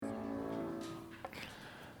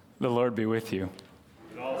The Lord be with you.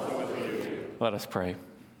 And also with you. Let us pray.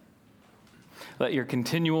 Let your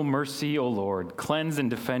continual mercy, O Lord, cleanse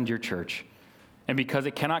and defend your church. And because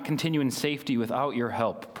it cannot continue in safety without your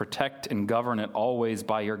help, protect and govern it always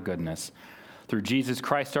by your goodness. Through Jesus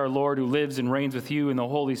Christ our Lord, who lives and reigns with you in the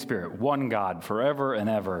Holy Spirit, one God, forever and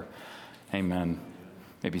ever. Amen.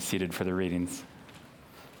 You may be seated for the readings.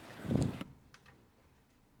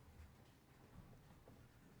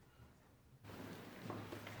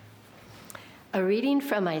 A reading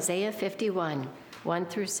from Isaiah 51, 1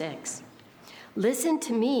 through 6. Listen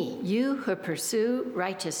to me, you who pursue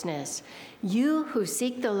righteousness, you who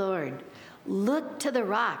seek the Lord. Look to the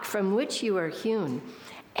rock from which you were hewn,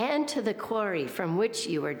 and to the quarry from which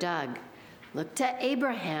you were dug. Look to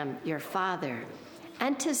Abraham, your father,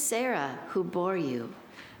 and to Sarah, who bore you.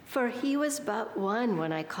 For he was but one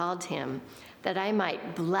when I called him, that I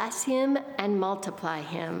might bless him and multiply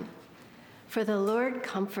him. For the Lord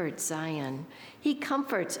comforts Zion. He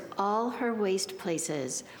comforts all her waste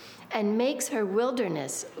places and makes her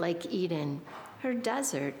wilderness like Eden, her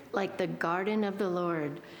desert like the garden of the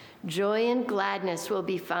Lord. Joy and gladness will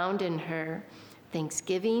be found in her,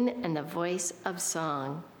 thanksgiving and the voice of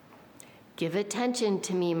song. Give attention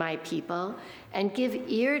to me, my people, and give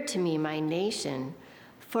ear to me, my nation,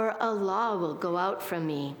 for a law will go out from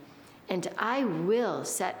me, and I will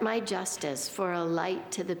set my justice for a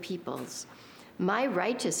light to the peoples. My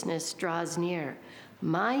righteousness draws near.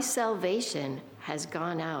 My salvation has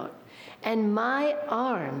gone out, and my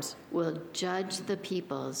arms will judge the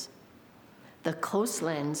peoples. The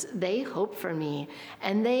coastlands, they hope for me,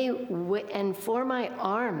 and for my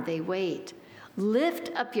arm they wait. Lift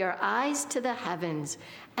up your eyes to the heavens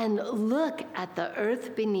and look at the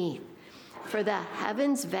earth beneath. For the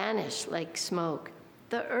heavens vanish like smoke.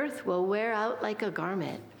 The earth will wear out like a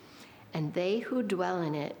garment, and they who dwell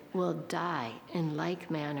in it will die in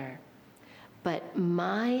like manner. But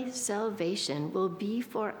my salvation will be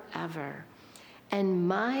forever, and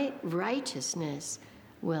my righteousness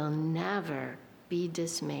will never be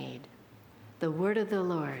dismayed. The word of the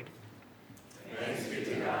Lord. Thanks be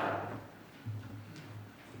to God.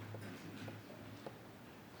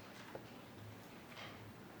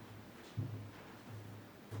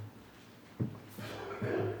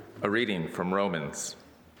 A reading from Romans.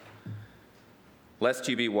 Lest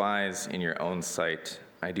you be wise in your own sight,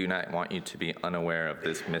 I do not want you to be unaware of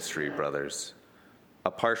this mystery, brothers.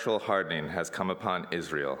 A partial hardening has come upon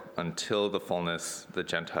Israel until the fullness the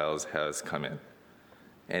Gentiles has come in.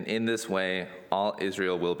 And in this way, all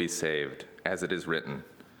Israel will be saved, as it is written,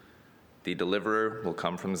 the deliverer will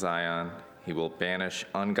come from Zion, he will banish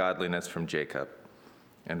ungodliness from Jacob,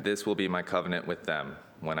 and this will be my covenant with them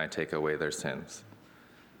when I take away their sins.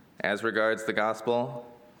 As regards the gospel,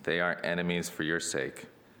 they are enemies for your sake,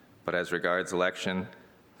 but as regards election,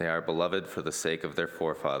 they are beloved for the sake of their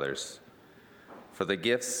forefathers. For the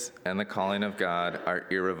gifts and the calling of God are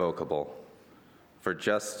irrevocable. For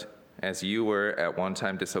just as you were at one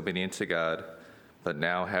time disobedient to God, but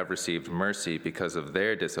now have received mercy because of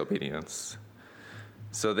their disobedience,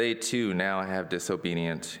 so they too now have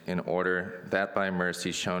disobedient, in order that by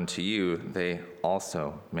mercy shown to you, they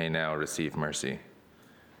also may now receive mercy.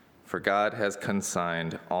 For God has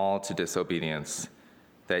consigned all to disobedience,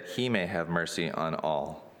 that he may have mercy on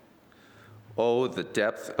all. Oh, the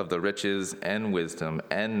depth of the riches and wisdom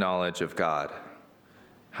and knowledge of God!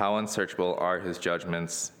 How unsearchable are his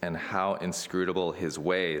judgments, and how inscrutable his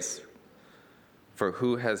ways! For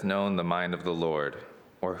who has known the mind of the Lord,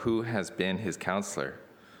 or who has been his counselor,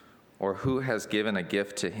 or who has given a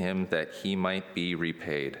gift to him that he might be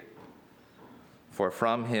repaid? For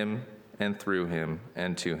from him, and through him,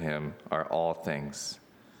 and to him are all things.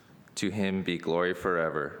 To him be glory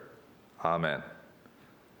forever. Amen.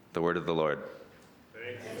 The word of the Lord.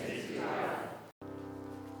 Thanks be to God.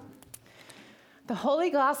 The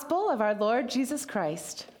Holy Gospel of our Lord Jesus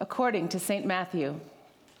Christ, according to St. Matthew.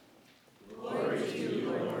 Glory to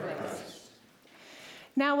you, Lord Christ.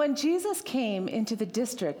 Now when Jesus came into the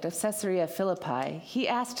district of Caesarea Philippi, he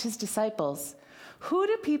asked his disciples, "Who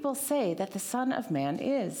do people say that the Son of Man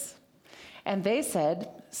is?" And they said,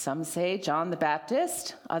 "Some say John the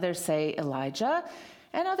Baptist, others say Elijah,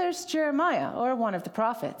 and others Jeremiah or one of the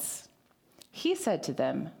prophets." He said to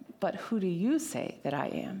them, "But who do you say that I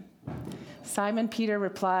am?" Simon Peter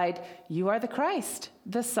replied, "You are the Christ,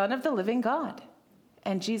 the Son of the living God."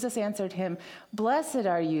 And Jesus answered him, "Blessed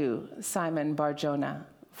are you, Simon Bar-Jonah,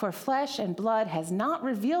 for flesh and blood has not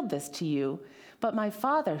revealed this to you, but my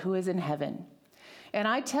Father who is in heaven. And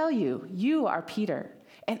I tell you, you are Peter,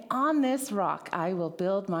 and on this rock I will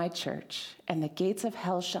build my church, and the gates of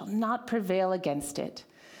hell shall not prevail against it.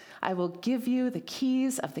 I will give you the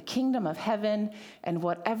keys of the kingdom of heaven, and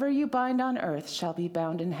whatever you bind on earth shall be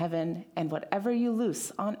bound in heaven, and whatever you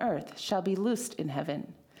loose on earth shall be loosed in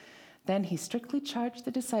heaven." Then he strictly charged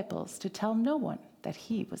the disciples to tell no one that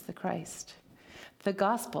he was the Christ. The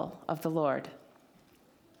gospel of the Lord.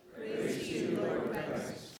 Praise to you, Lord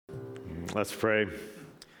Christ. Let's pray.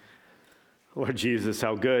 Lord Jesus,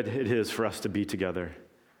 how good it is for us to be together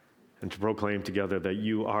and to proclaim together that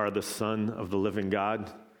you are the Son of the living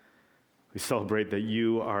God. We celebrate that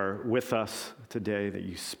you are with us today, that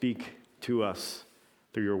you speak to us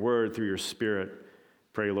through your word, through your Spirit.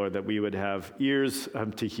 Pray, Lord, that we would have ears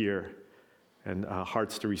to hear and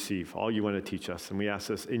hearts to receive all you want to teach us. And we ask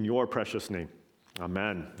this in your precious name.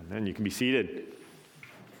 Amen. And you can be seated.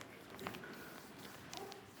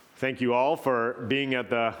 Thank you all for being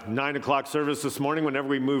at the 9 o'clock service this morning. Whenever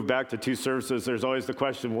we move back to 2 services, there's always the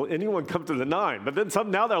question, will anyone come to the 9? But then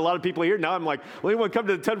now there are a lot of people here. Now I'm like, will anyone come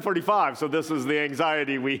to the 10:45? So this is the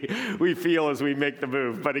anxiety we feel as we make the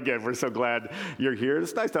move. But again, we're so glad you're here.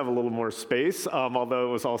 It's nice to have a little more space, although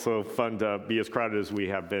it was also fun to be as crowded as we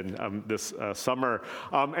have been this summer.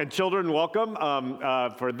 And children, welcome.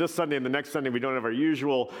 For this Sunday and the next Sunday, we don't have our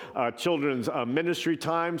usual children's ministry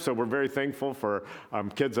time, so we're very thankful for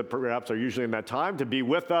kids that perhaps are usually in that time to be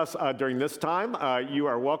with us during this time. You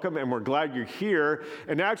are welcome, and we're glad you're here.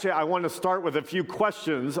 And actually, I want to start with a few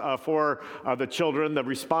questions for the children. The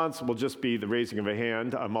response will just be the raising of a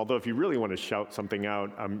hand, although if you really want to shout something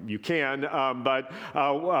out, you can, but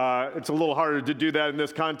it's a little harder to do that in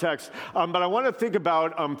this context. But I want to think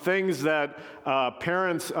about things that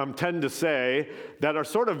parents tend to say that are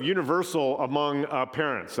sort of universal among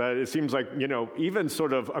parents. It seems like, even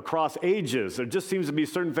sort of across ages, there just seems to be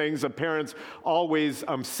certain things that parents always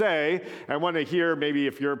say. I want to hear maybe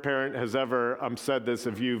if your parent has ever said this,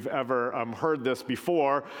 if you've ever heard this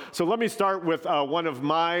before. So let me start with one of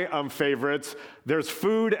my favorites. There's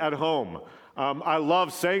food at home. I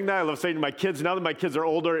love saying that. I love saying to my kids, now that my kids are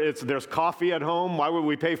older, there's coffee at home. Why would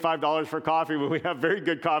we pay $5 for coffee when we have very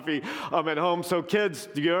good coffee at home? So kids,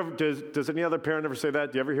 does any other parent ever say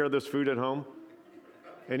that? Do you ever hear there's food at home?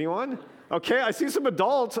 Anyone? Okay, I see some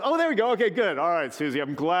adults. Oh, there we go. Okay, good. All right, Susie,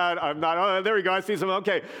 I'm glad I'm not. Oh, there we go. I see some.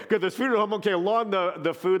 Okay, good. There's food at home. Okay, along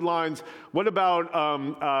the food lines, what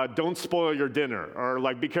about don't spoil your dinner?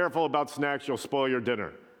 Or be careful about snacks, you'll spoil your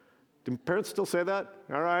dinner. Do parents still say that?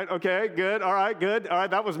 All right, okay, good. All right, good. All right,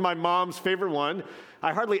 that was my mom's favorite one.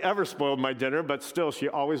 I hardly ever spoiled my dinner, but still, she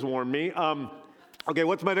always warned me. Okay,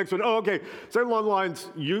 what's my next one? Oh, okay. So along the lines,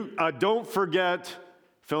 you don't forget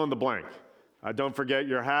fill in the blank. Don't forget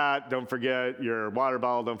your hat. Don't forget your water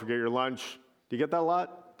bottle. Don't forget your lunch. Do you get that a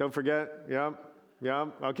lot? Don't forget? Yeah.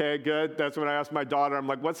 Okay, good. That's when I asked my daughter, I'm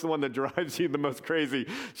like, what's the one that drives you the most crazy?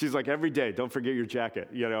 She's like, every day, don't forget your jacket,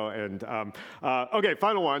 and okay,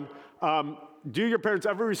 final one. Do your parents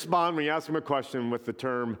ever respond when you ask them a question with the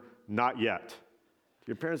term, not yet? Do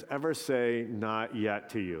your parents ever say not yet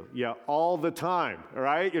to you? Yeah, all the time, all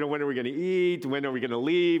right? When are we going to eat? When are we going to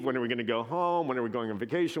leave? When are we going to go home? When are we going on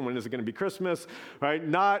vacation? When is it going to be Christmas? Right?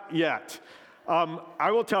 Not yet.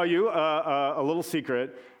 I will tell you a little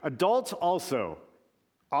secret. Adults also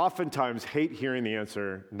oftentimes hate hearing the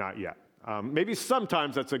answer, not yet. Maybe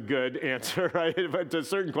sometimes that's a good answer, right, to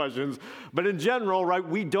certain questions. But in general, right,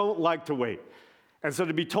 we don't like to wait. And so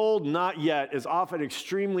to be told not yet is often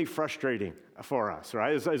extremely frustrating for us,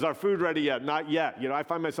 right? Is our food ready yet? Not yet. I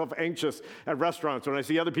find myself anxious at restaurants when I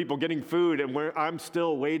see other people getting food and where I'm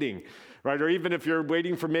still waiting, right? Or even if you're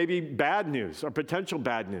waiting for maybe bad news or potential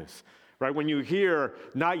bad news, right? When you hear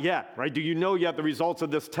not yet, right? Do you know yet the results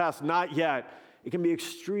of this test? Not yet. It can be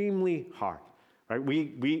extremely hard. Right?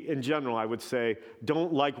 We, in general, I would say,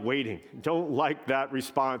 don't like waiting. Don't like that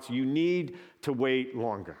response. You need to wait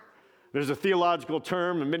longer. There's a theological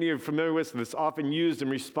term, and many are familiar with, that's often used in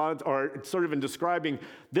response, or sort of in describing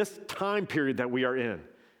this time period that we are in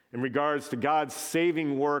regards to God's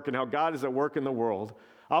saving work and how God is at work in the world.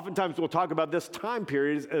 Oftentimes we'll talk about this time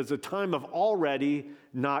period as a time of already,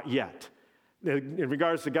 not yet. In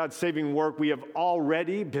regards to God's saving work, we have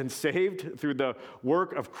already been saved through the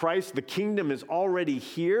work of Christ. The kingdom is already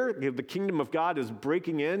here. The kingdom of God is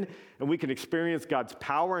breaking in, and we can experience God's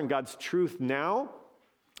power and God's truth now.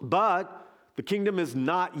 But the kingdom is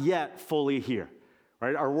not yet fully here,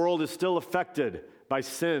 right? Our world is still affected by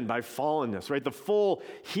sin, by fallenness, right? The full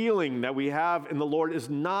healing that we have in the Lord is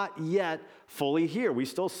not yet fully here. We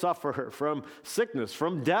still suffer from sickness,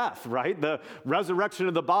 from death, right? The resurrection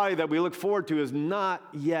of the body that we look forward to is not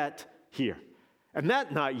yet here. And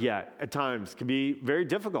that not yet at times can be very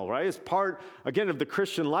difficult, right? It's part, again, of the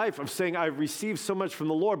Christian life of saying, I've received so much from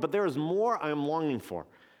the Lord, but there is more I am longing for.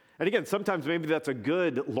 And again, sometimes maybe that's a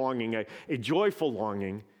good longing, a joyful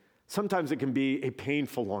longing. Sometimes it can be a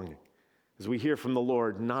painful longing. As we hear from the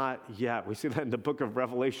Lord, not yet. We see that in the book of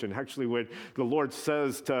Revelation, actually, when the Lord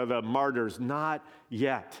says to the martyrs, not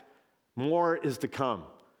yet. More is to come.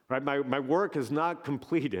 Right? My work is not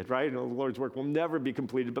completed, right? And the Lord's work will never be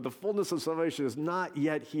completed, but the fullness of salvation is not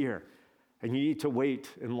yet here. And you need to wait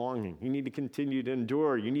in longing. You need to continue to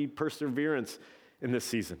endure. You need perseverance in this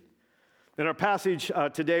season. In our passage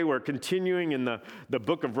today, we're continuing in the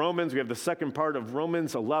book of Romans. We have the second part of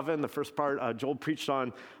Romans 11, the first part Joel preached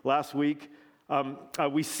on last week.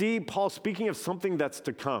 We see Paul speaking of something that's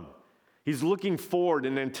to come. He's looking forward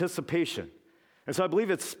in anticipation. And so I believe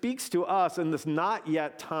it speaks to us in this not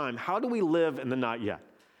yet time. How do we live in the not yet?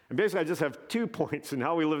 And basically, I just have 2 points in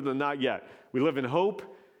how we live in the not yet. We live in hope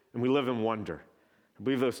and we live in wonder. I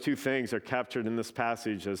believe those two things are captured in this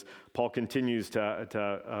passage as Paul continues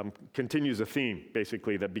continues a theme,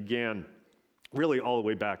 basically, that began really all the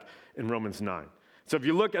way back in Romans 9. So if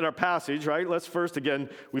you look at our passage, right, let's first, again,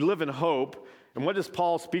 we live in hope. And what is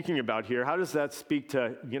Paul speaking about here? How does that speak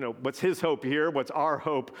to, what's his hope here? What's our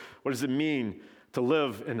hope? What does it mean to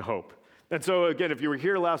live in hope? And so, again, if you were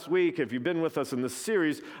here last week, if you've been with us in this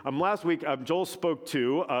series, last week Joel spoke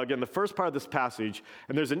to, again, the first part of this passage,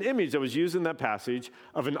 and there's an image that was used in that passage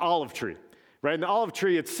of an olive tree. Right? And the olive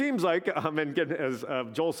tree, it seems like, and again, as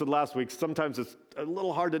Joel said last week, sometimes it's a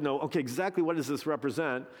little hard to know, okay, exactly what does this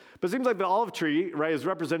represent? But it seems like the olive tree, right, is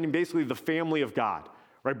representing basically the family of God,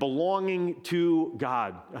 right, belonging to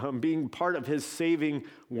God, being part of his saving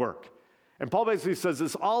work. And Paul basically says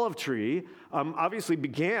this olive tree obviously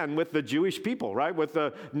began with the Jewish people, right? With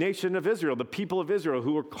the nation of Israel, the people of Israel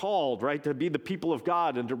who were called, right, to be the people of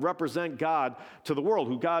God and to represent God to the world,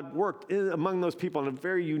 who God worked among those people in a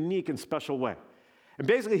very unique and special way. And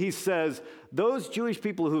basically he says those Jewish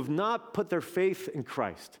people who have not put their faith in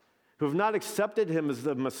Christ, who have not accepted him as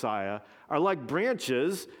the Messiah, are like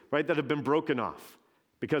branches, right, that have been broken off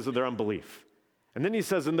because of their unbelief. And then he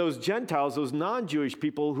says, and those Gentiles, those non-Jewish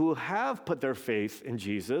people who have put their faith in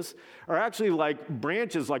Jesus, are actually like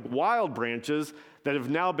branches, like wild branches that have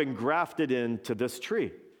now been grafted into this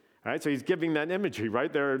tree. All right, so he's giving that imagery,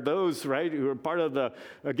 right? There are those, right, who are part of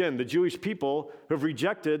the Jewish people who have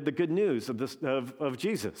rejected the good news of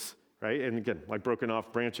Jesus, right? And again, like broken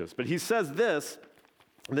off branches. But he says this,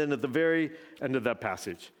 and then at the very end of that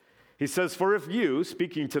passage, he says, for if you,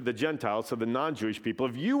 speaking to the Gentiles, so the non-Jewish people,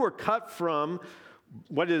 if you were cut from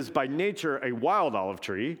what is by nature a wild olive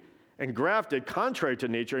tree and grafted contrary to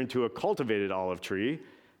nature into a cultivated olive tree,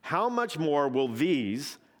 how much more will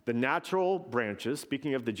these, the natural branches,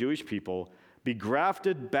 speaking of the Jewish people, be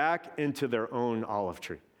grafted back into their own olive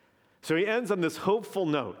tree? So he ends on this hopeful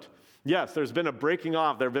note. Yes, there's been a breaking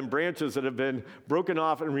off. There have been branches that have been broken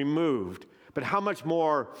off and removed. But how much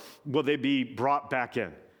more will they be brought back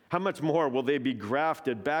in? How much more will they be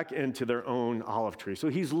grafted back into their own olive tree? So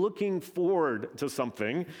he's looking forward to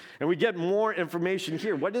something, and we get more information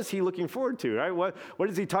here. What is he looking forward to, right? What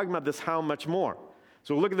is he talking about, this how much more?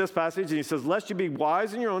 So look at this passage, and he says, lest you be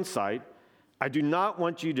wise in your own sight, I do not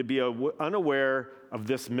want you to be unaware of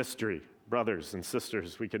this mystery. Brothers and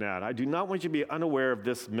sisters, we can add. I do not want you to be unaware of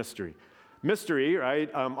this mystery. Mystery,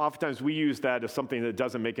 right? Oftentimes we use that as something that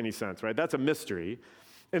doesn't make any sense, right? That's a mystery.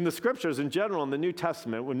 In the scriptures in general, in the New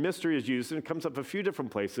Testament, when mystery is used, and it comes up a few different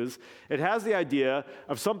places, it has the idea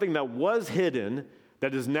of something that was hidden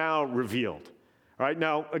that is now revealed. All right,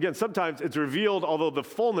 now, again, sometimes it's revealed, although the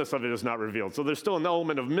fullness of it is not revealed. So there's still an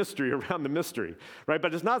element of mystery around the mystery, right?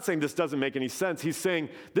 But it's not saying this doesn't make any sense. He's saying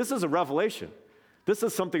this is a revelation. This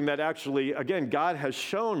is something that actually, again, God has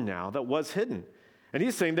shown now that was hidden. And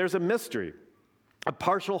he's saying there's a mystery. A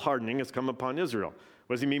partial hardening has come upon Israel.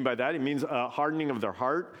 What does he mean by that? He means a hardening of their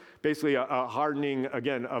heart, basically a hardening,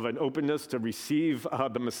 again, of an openness to receive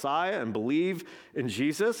the Messiah and believe in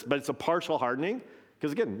Jesus, but it's a partial hardening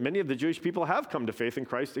because, again, many of the Jewish people have come to faith in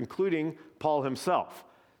Christ, including Paul himself.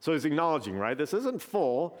 So he's acknowledging, right, this isn't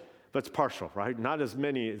full, but it's partial, right? Not as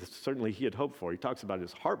many as certainly he had hoped for. He talks about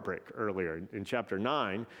his heartbreak earlier in chapter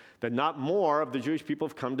 9, that not more of the Jewish people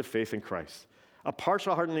have come to faith in Christ. A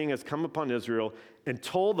partial hardening has come upon Israel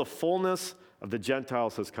until the fullness of the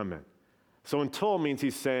Gentiles has come in. So until means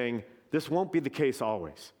he's saying, this won't be the case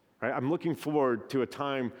always. Right? I'm looking forward to a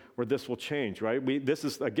time where this will change, right? This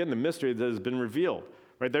is, again, the mystery that has been revealed.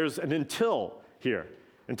 Right? There's an until here,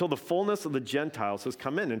 until the fullness of the Gentiles has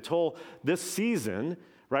come in, until this season,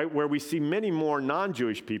 right, where we see many more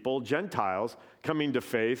non-Jewish people, Gentiles, coming to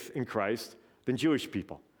faith in Christ than Jewish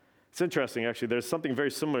people. It's interesting, actually. There's something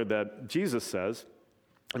very similar that Jesus says.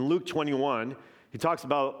 In Luke 21, He talks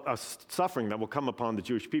about a suffering that will come upon the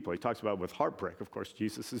Jewish people. He talks about it with heartbreak. Of course,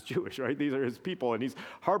 Jesus is Jewish, right? These are his people, and he's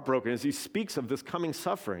heartbroken as he speaks of this coming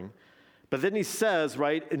suffering. But then he says,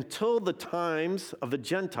 right, until the times of the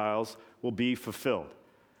Gentiles will be fulfilled.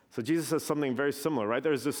 So Jesus says something very similar, right?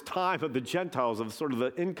 There's this time of the Gentiles, of sort of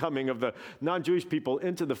the incoming of the non-Jewish people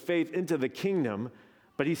into the faith, into the kingdom,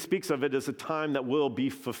 but he speaks of it as a time that will be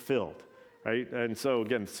fulfilled, right? And so,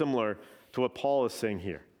 again, similar to what Paul is saying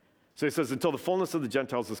here. So he says, until the fullness of the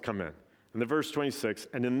Gentiles has come in. And the verse 26,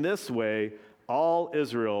 and in this way, all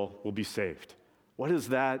Israel will be saved. What does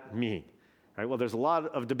that mean? Right? Well, there's a lot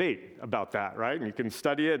of debate about that, right? And you can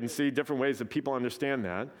study it and see different ways that people understand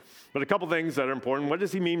that. But a couple things that are important. What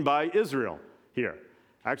does he mean by Israel here?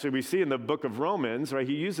 Actually, we see in the book of Romans, right,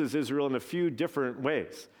 he uses Israel in a few different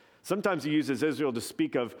ways. Sometimes he uses Israel to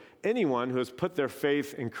speak of anyone who has put their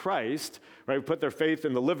faith in Christ, right, put their faith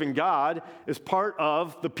in the living God, as part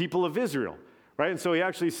of the people of Israel, right? And so he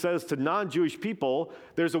actually says to non-Jewish people,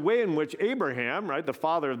 there's a way in which Abraham, right, the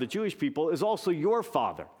father of the Jewish people, is also your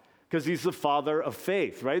father, because he's the father of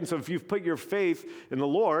faith, right? And so if you've put your faith in the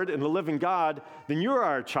Lord, in the living God, then you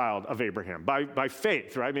are a child of Abraham by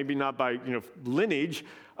faith, right? Maybe not by lineage,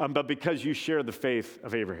 but because you share the faith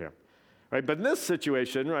of Abraham. Right, but in this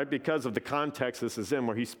situation, right, because of the context this is in,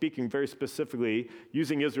 where he's speaking very specifically,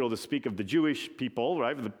 using Israel to speak of the Jewish people,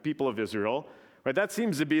 right, the people of Israel, right, that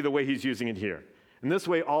seems to be the way he's using it here. In this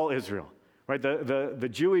way, all Israel, right, the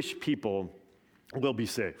Jewish people will be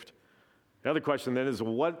saved. The other question then is,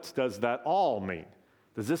 what does that all mean?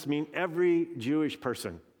 Does this mean every Jewish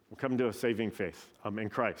person will come to a saving faith in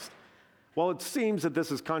Christ? Well, it seems that this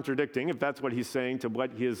is contradicting, if that's what he's saying, to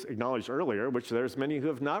what he has acknowledged earlier, which there's many who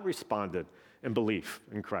have not responded in belief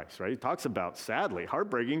in Christ, right? He talks about, sadly,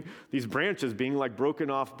 heartbreaking, these branches being like broken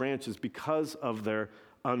off branches because of their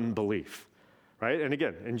unbelief, right? And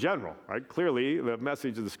again, in general, right? Clearly, the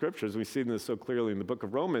message of the scriptures, we see this so clearly in the book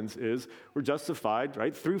of Romans, is we're justified,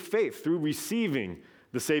 right, through faith, through receiving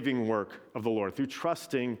the saving work of the Lord, through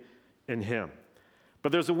trusting in him.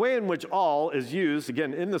 But there's a way in which all is used,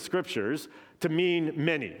 again, in the scriptures to mean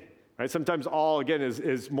many, right? Sometimes all, again,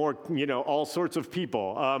 is more, all sorts of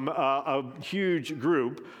people, a huge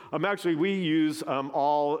group. Actually, we use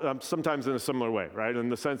all sometimes in a similar way, right? In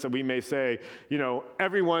the sense that we may say,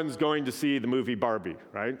 everyone's going to see the movie Barbie,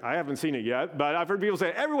 right? I haven't seen it yet, but I've heard people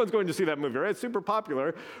say, everyone's going to see that movie, right? It's super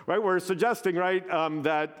popular, right? We're suggesting, right,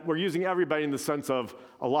 that we're using everybody in the sense of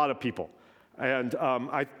a lot of people. And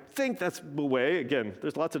I think that's the way, again,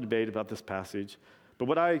 there's lots of debate about this passage, but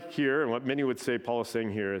what I hear and what many would say Paul is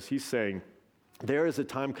saying here is he's saying there is a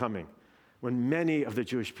time coming when many of the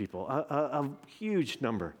Jewish people, a huge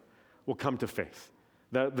number, will come to faith.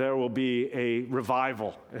 That there will be a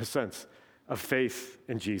revival, in a sense, of faith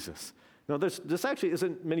in Jesus. Now, this actually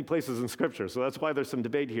isn't many places in Scripture, so that's why there's some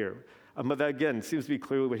debate here. But that, again, seems to be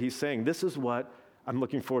clearly what he's saying. This is what I'm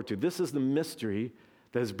looking forward to. This is the mystery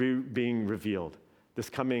that is being revealed, this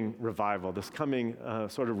coming revival, this coming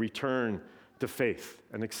sort of return to faith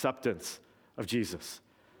and acceptance of Jesus.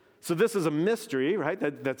 So this is a mystery, right,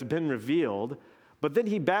 that's been revealed, but then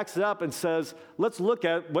he backs it up and says, let's look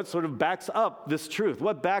at what sort of backs up this truth,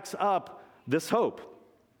 what backs up this hope.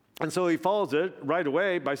 And so he follows it right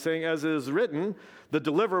away by saying, as it is written, the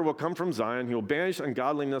deliverer will come from Zion, he will banish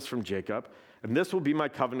ungodliness from Jacob, and this will be my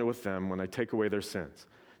covenant with them when I take away their sins.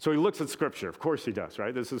 So he looks at Scripture. Of course he does,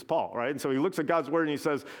 right? This is Paul, right? And so he looks at God's Word and he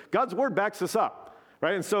says, God's Word backs this up,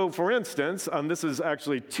 right? And so, for instance, this is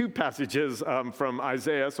actually two passages from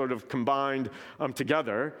Isaiah sort of combined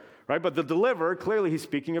together, right? But the deliverer, clearly he's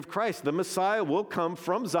speaking of Christ. The Messiah will come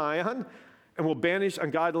from Zion and will banish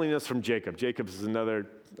ungodliness from Jacob. Jacob is another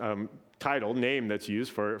name that's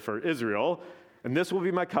used for Israel. And this will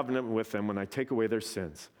be my covenant with them when I take away their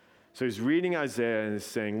sins. So he's reading Isaiah and he's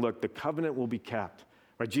saying, look, the covenant will be kept.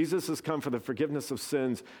 Right, Jesus has come for the forgiveness of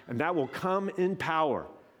sins, and that will come in power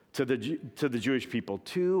to the Jewish people,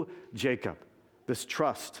 to Jacob, this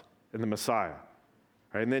trust in the Messiah.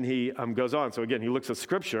 Right, and then he goes on. So again, he looks at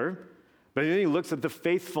Scripture, but then he looks at the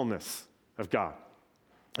faithfulness of God.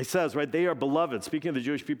 He says, right, they are beloved, speaking of the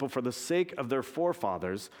Jewish people, for the sake of their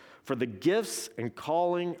forefathers, for the gifts and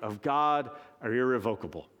calling of God are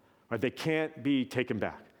irrevocable. Right, they can't be taken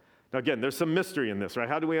back. Now, again, there's some mystery in this, right?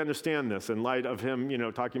 How do we understand this in light of him,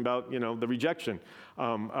 talking about, the rejection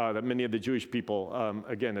that many of the Jewish people,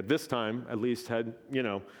 again, at this time, at least had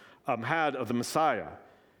of the Messiah,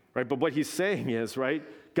 right? But what he's saying is, right,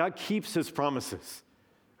 God keeps his promises,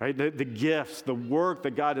 right? The gifts, the work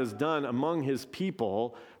that God has done among his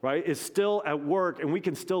people, right, is still at work, and we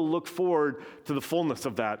can still look forward to the fullness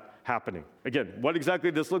of that happening. Again, what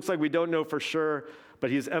exactly this looks like, we don't know for sure,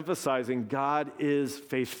 but he's emphasizing God is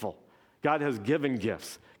faithful. God has given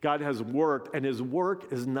gifts. God has worked, and his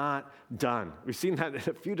work is not done. We've seen that in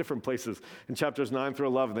a few different places in chapters 9 through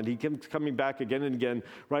 11, that he keeps coming back again and again,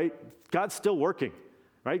 right? God's still working,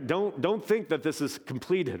 right? Don't think that this is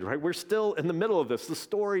completed, right? We're still in the middle of this. The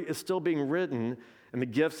story is still being written, and the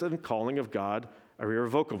gifts and calling of God are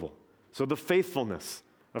irrevocable. So the faithfulness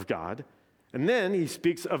of God. And then he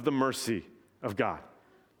speaks of the mercy of God.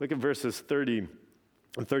 Look at verses 30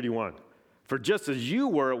 and 31. For just as you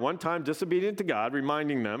were at one time disobedient to God,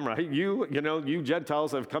 reminding them, right? You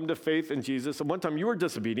Gentiles have come to faith in Jesus. At one time you were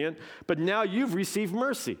disobedient, but now you've received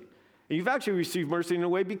mercy. And you've actually received mercy in a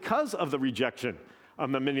way because of the rejection that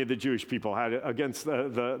many of the Jewish people had against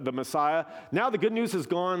the Messiah. Now the good news has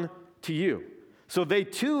gone to you. So they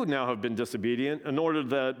too now have been disobedient, in order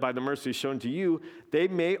that by the mercy shown to you, they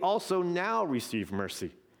may also now receive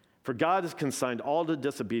mercy. For God has consigned all to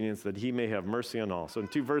disobedience, that he may have mercy on all. So in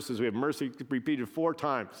 2 verses, we have mercy repeated 4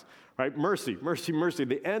 times, right? Mercy, mercy, mercy.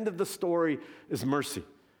 The end of the story is mercy.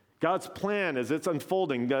 God's plan, as it's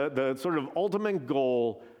unfolding, the sort of ultimate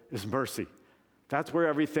goal is mercy. That's where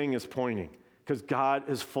everything is pointing, because God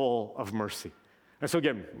is full of mercy. And so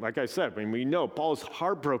again, like I said, we know Paul is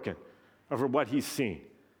heartbroken over what he's seen,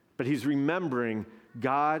 but he's remembering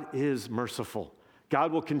God is merciful.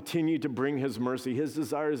 God will continue to bring his mercy. His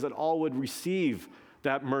desire is that all would receive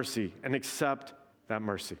that mercy and accept that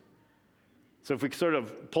mercy. So if we sort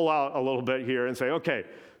of pull out a little bit here and say, okay,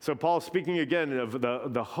 so Paul's speaking again of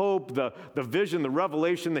the hope, the vision, the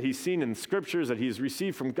revelation that he's seen in the scriptures, that he's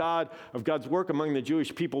received from God, of God's work among the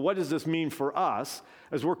Jewish people. What does this mean for us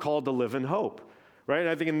as we're called to live in hope? Right? And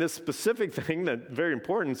I think in this specific thing, that very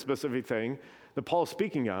important specific thing that Paul's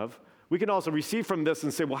speaking of, we can also receive from this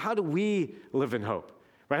and say, well, how do we live in hope?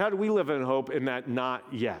 Right? How do we live in hope in that not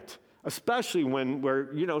yet? Especially when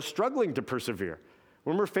we're, struggling to persevere,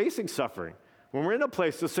 when we're facing suffering, when we're in a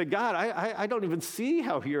place to say, God, I don't even see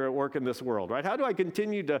how you're at work in this world, right? How do I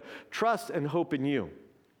continue to trust and hope in you?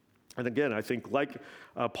 And again, I think like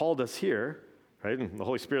Paul does here, right, and the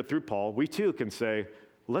Holy Spirit through Paul, we too can say,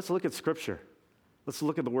 let's look at Scripture. Let's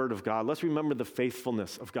look at the Word of God. Let's remember the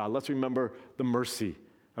faithfulness of God. Let's remember the mercy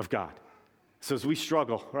of God. So as we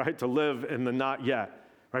struggle, right, to live in the not yet,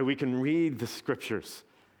 right, we can read the Scriptures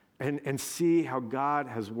and see how God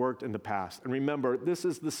has worked in the past. And remember, this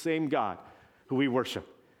is the same God who we worship,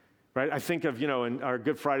 right? I think of, in our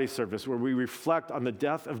Good Friday service where we reflect on the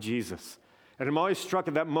death of Jesus. And I'm always struck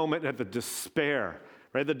at that moment at the despair,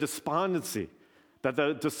 right, the despondency that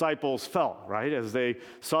the disciples felt, right, as they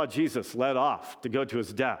saw Jesus led off to go to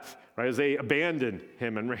his death, right, as they abandoned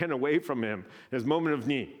him and ran away from him in his moment of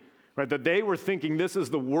need, right, that they were thinking this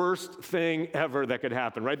is the worst thing ever that could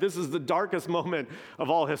happen, right? This is the darkest moment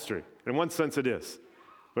of all history. In one sense, it is.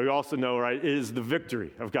 But we also know, right, it is the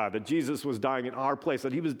victory of God, that Jesus was dying in our place,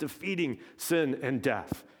 that he was defeating sin and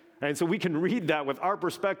death. And so we can read that with our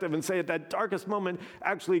perspective and say at that darkest moment,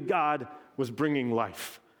 actually God was bringing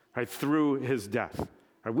life, right, through his death.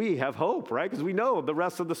 Right, we have hope, right, because we know the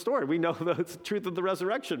rest of the story. We know the truth of the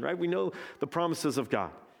resurrection, right? We know the promises of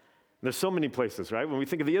God. And there's so many places, right, when we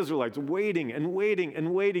think of the Israelites waiting and waiting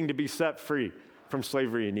and waiting to be set free from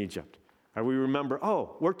slavery in Egypt. Right, we remember,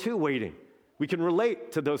 we're too waiting. We can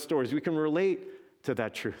relate to those stories. We can relate to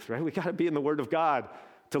that truth, right? We got to be in the Word of God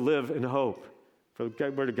to live in hope. For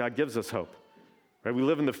the Word of God gives us hope, right? We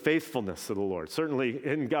live in the faithfulness of the Lord, certainly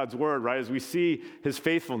in God's Word, right, as we see his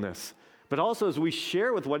faithfulness, but also as we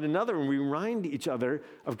share with one another and we remind each other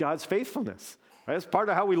of God's faithfulness. Right? That's part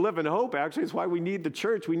of how we live in hope, actually. It's why we need the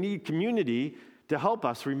church. We need community to help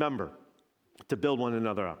us remember, to build one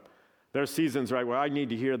another up. There are seasons, right, where I need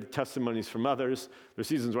to hear the testimonies from others. There are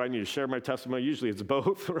seasons where I need to share my testimony. Usually it's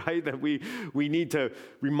both, right, that we need to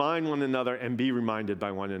remind one another and be reminded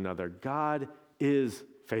by one another. God is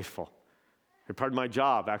faithful. And part of my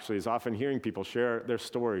job, actually, is often hearing people share their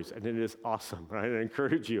stories, and it is awesome, right? I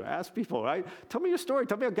encourage you. Ask people, right? Tell me your story.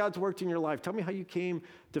 Tell me how God's worked in your life. Tell me how you came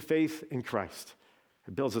to faith in Christ.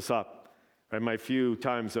 It builds us up. Right? My few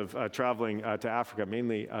times of traveling to Africa,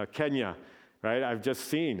 mainly Kenya, right? I've just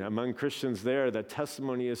seen among Christians there that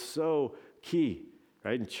testimony is so key,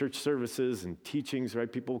 right? In church services and teachings,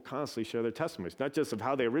 right? People constantly share their testimonies, not just of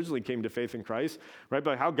how they originally came to faith in Christ, right?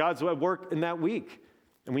 But how God's at work in that week.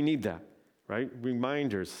 And we need that, right?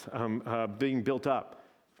 Reminders, being built up,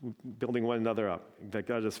 building one another up, that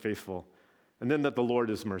God is faithful. And then that the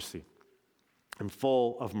Lord is mercy and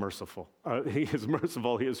full of merciful. He is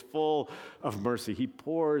merciful. He is full of mercy. He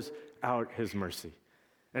pours out his mercy.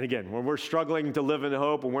 And again, when we're struggling to live in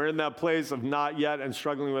hope, when we're in that place of not yet and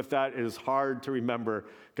struggling with that, it is hard to remember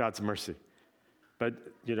God's mercy. But,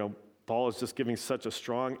 Paul is just giving such a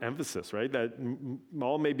strong emphasis, right? That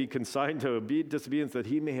all may be consigned to disobedience, that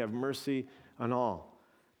he may have mercy on all.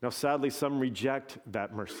 Now, sadly, some reject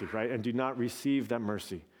that mercy, right, and do not receive that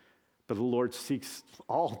mercy. But the Lord seeks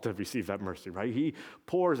all to receive that mercy, right? He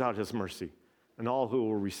pours out his mercy, and all who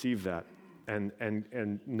will receive that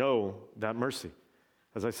and know that mercy.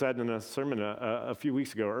 As I said in a sermon a few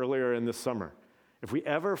weeks ago, earlier in this summer, if we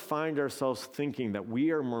ever find ourselves thinking that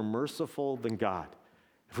we are more merciful than God,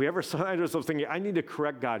 if we ever find ourselves thinking, I need to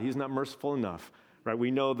correct God, he's not merciful enough, right?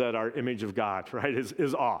 We know that our image of God, right,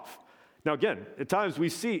 is off. Now, again, at times we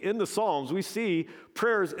see in the Psalms, we see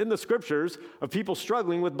prayers in the scriptures of people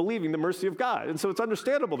struggling with believing the mercy of God. And so it's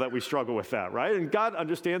understandable that we struggle with that, right? And God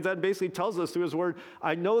understands that and basically tells us through his word,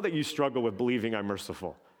 I know that you struggle with believing I'm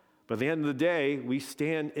merciful. But at the end of the day, we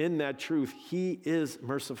stand in that truth. He is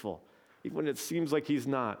merciful. Even when it seems like he's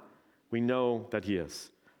not, we know that he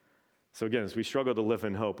is. So again, as we struggle to live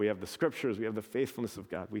in hope, we have the scriptures, we have the faithfulness of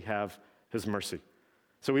God, we have his mercy.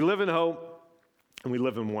 So we live in hope and we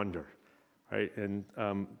live in wonder. Right, and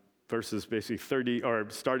verses basically 30, or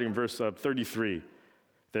starting verse 33,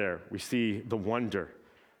 there we see the wonder,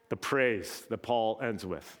 the praise that Paul ends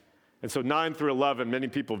with. And so 9 through 11, many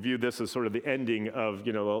people view this as sort of the ending of,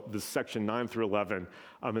 this section 9 through 11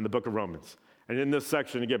 in the book of Romans. And in this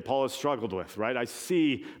section, again, Paul has struggled with, right? I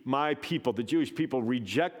see my people, the Jewish people,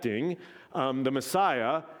 rejecting the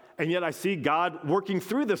Messiah. And yet I see God working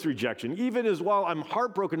through this rejection. Even as while I'm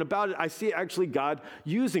heartbroken about it, I see actually God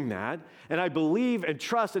using that. And I believe and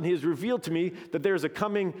trust, and he has revealed to me that there's a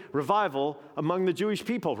coming revival among the Jewish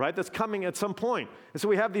people, right? That's coming at some point. And so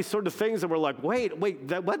we have these sort of things that we're like, wait,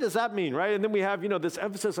 what does that mean, right? And then we have, this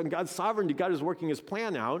emphasis on God's sovereignty. God is working his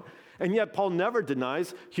plan out. And yet Paul never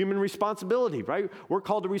denies human responsibility, right? We're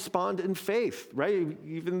called to respond in faith, right?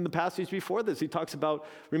 Even in the passage before this, he talks about,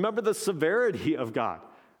 remember the severity of God.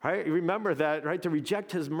 Right? Remember that, right? To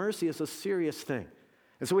reject his mercy is a serious thing.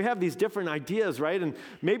 And so we have these different ideas, right? And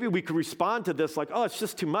maybe we could respond to this like, oh, it's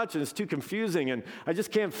just too much and it's too confusing and I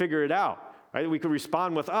just can't figure it out, right? We could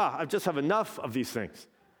respond with, I just have enough of these things.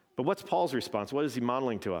 But what's Paul's response? What is he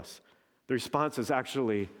modeling to us? The response is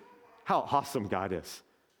actually how awesome God is,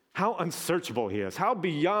 how unsearchable he is, how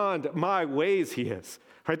beyond my ways he is.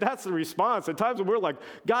 Right? That's the response. At times when we're like,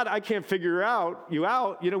 God, I can't figure you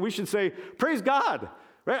out, we should say, praise God.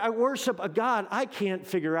 Right? I worship a God I can't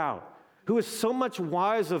figure out, who is so much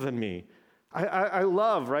wiser than me. I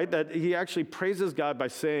love, right, that he actually praises God by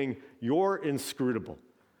saying, you're inscrutable.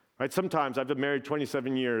 Right? Sometimes I've been married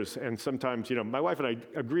 27 years, and sometimes, my wife and I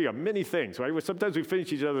agree on many things, right? Sometimes we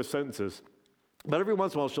finish each other's sentences. But every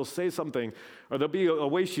once in a while, she'll say something, or there'll be a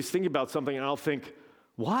way she's thinking about something, and I'll think,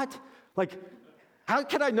 what? Like, how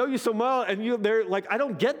can I know you so well? And they're like, I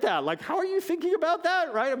don't get that. Like, how are you thinking about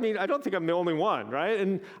that, right? I mean, I don't think I'm the only one, right?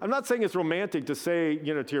 And I'm not saying it's romantic to say,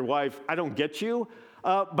 to your wife, I don't get you.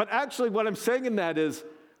 But actually what I'm saying in that is,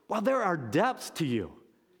 well, there are depths to you.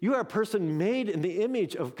 You are a person made in the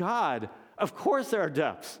image of God. Of course there are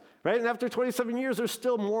depths, right? And after 27 years, there's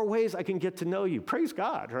still more ways I can get to know you. Praise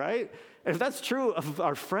God, right? And if that's true of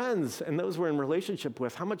our friends and those we're in relationship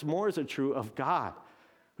with, how much more is it true of God,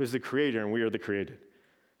 who's the creator and we are the created?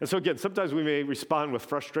 And so again, sometimes we may respond with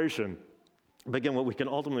frustration, but again, what we can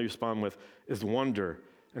ultimately respond with is wonder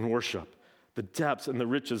and worship, the depths and the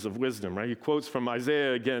riches of wisdom, right? He quotes from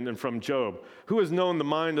Isaiah again and from Job. Who has known the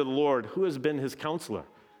mind of the Lord? Who has been his counselor?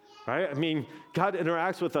 Right? I mean, God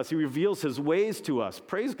interacts with us. He reveals his ways to us.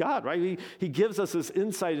 Praise God, right? He gives us this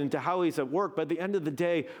insight into how he's at work, but at the end of the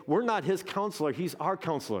day, we're not his counselor. He's our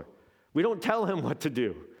counselor. We don't tell him what to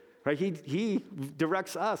do. Right? He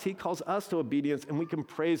directs us. He calls us to obedience, and we can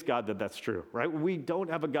praise God that that's true. Right? We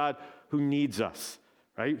don't have a God who needs us.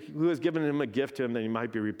 Right? Who has given him a gift to him that he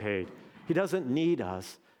might be repaid. He doesn't need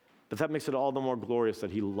us, but that makes it all the more glorious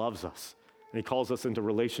that he loves us, and he calls us into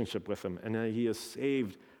relationship with him, and that he has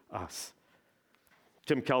saved us.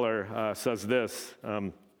 Tim Keller says this.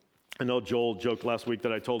 I know Joel joked last week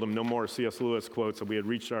that I told him no more C.S. Lewis quotes, and we had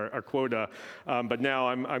reached our quota. But now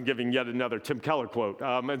I'm giving yet another Tim Keller quote.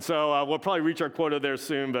 And so we'll probably reach our quota there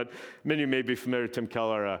soon, but many of you may be familiar with Tim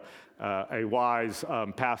Keller, a wise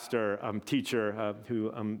pastor, teacher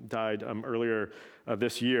who died earlier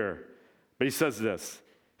this year. But he says this.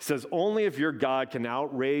 He says, only if your God can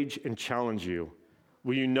outrage and challenge you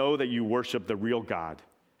will you know that you worship the real God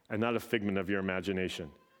and not a figment of your imagination.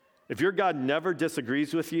 If your God never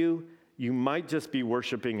disagrees with you, you might just be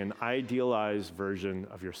worshiping an idealized version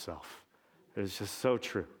of yourself. It's just so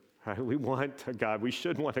true. Right? We want a God. We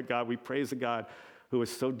should want a God. We praise a God who is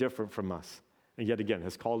so different from us, and yet again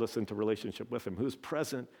has called us into relationship with him, who is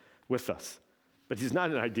present with us. But he's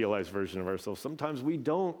not an idealized version of ourselves. Sometimes we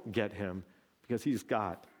don't get him because he's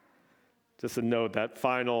God. Just a note, that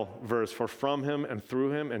final verse, for from him and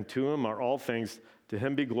through him and to him are all things, to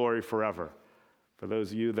him be glory forever. For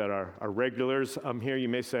those of you that are regulars here, you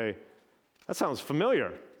may say, that sounds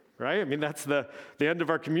familiar, right? I mean, that's the end of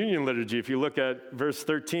our communion liturgy. If you look at verse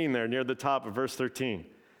 13 there, near the top of verse 13.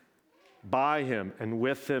 By him and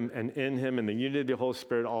with him and in him in the unity of the Holy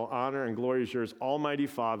Spirit, all honor and glory is yours, Almighty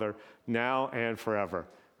Father, now and forever.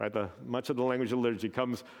 Right? Much of the language of liturgy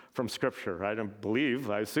comes from Scripture, right?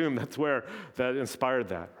 I assume that's where that inspired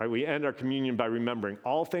that, right? We end our communion by remembering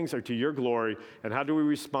all things are to your glory, and how do we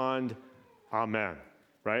respond? Amen,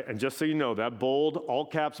 right? And just so you know, that bold, all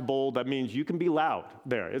caps bold, that means you can be loud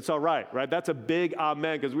there. It's all right? That's a big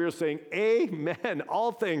amen, because we are saying amen.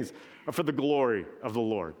 All things are for the glory of the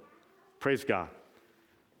Lord. Praise God.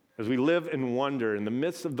 As we live in wonder, in the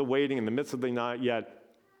midst of the waiting, in the midst of the not yet,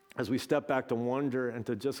 as we step back to wonder and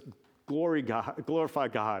to just glorify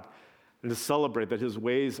God and to celebrate that his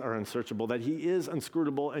ways are unsearchable, that he is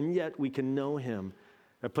inscrutable, and yet we can know him,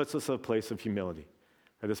 that puts us in a place of humility.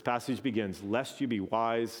 And this passage begins, lest you be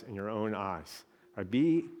wise in your own eyes. Right?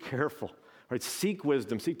 Be careful. Right? Seek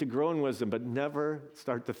wisdom, seek to grow in wisdom, but never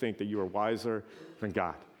start to think that you are wiser than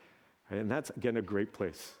God. Right? And that's, again, a great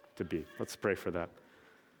place to be. Let's pray for that.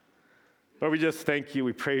 Lord, we just thank you.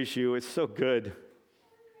 We praise you. It's so good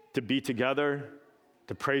to be together,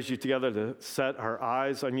 to praise you together, to set our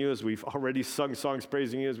eyes on you as we've already sung songs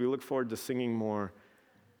praising you, as we look forward to singing more.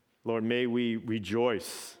 Lord, may we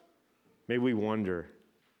rejoice. May we wonder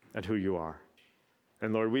at who you are.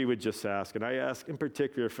 And Lord, we would just ask, and I ask in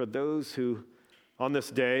particular for those who on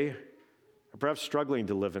this day are perhaps struggling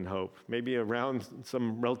to live in hope, maybe around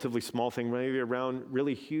some relatively small thing, maybe around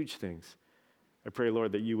really huge things. I pray,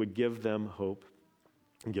 Lord, that you would give them hope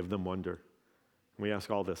and give them wonder. We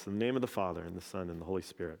ask all this in the name of the Father, and the Son, and the Holy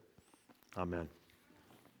Spirit. Amen.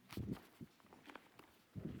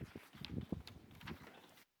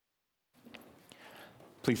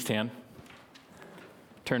 Please stand.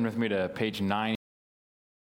 Turn with me to page 9.